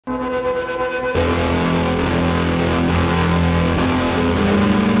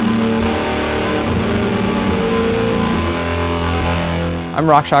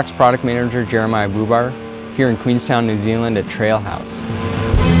RockShox product manager Jeremiah Bubar, here in Queenstown, New Zealand at Trail House.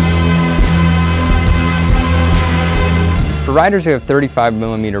 For riders who have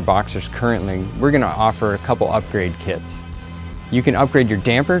 35mm BoXXers currently, we're going to offer a couple upgrade kits. You can upgrade your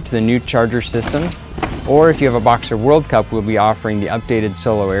damper to the new charger system, or if you have a BoXXer World Cup, we'll be offering the updated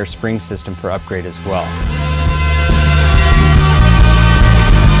solo air spring system for upgrade as well.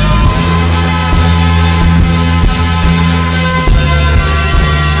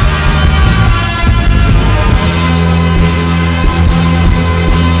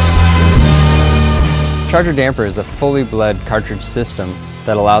 Charger damper is a fully bled cartridge system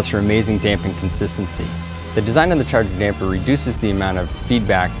that allows for amazing damping consistency. The design of the charger damper reduces the amount of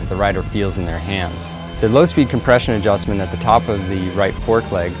feedback that the rider feels in their hands. The low-speed compression adjustment at the top of the right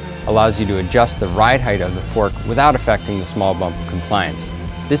fork leg allows you to adjust the ride height of the fork without affecting the small bump compliance.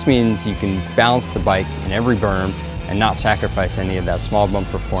 This means you can balance the bike in every berm and not sacrifice any of that small bump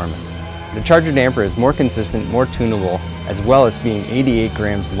performance. The charger damper is more consistent, more tunable, as well as being 88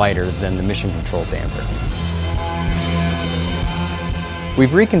 grams lighter than the mission control damper. We've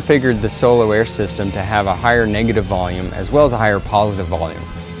reconfigured the solo air system to have a higher negative volume as well as a higher positive volume.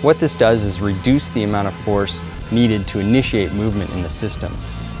 What this does is reduce the amount of force needed to initiate movement in the system.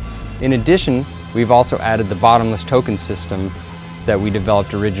 In addition, we've also added the Bottomless Tokens system that we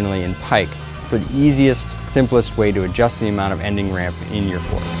developed originally in Pike for the easiest, simplest way to adjust the amount of ending ramp in your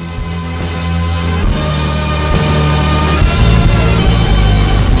fork.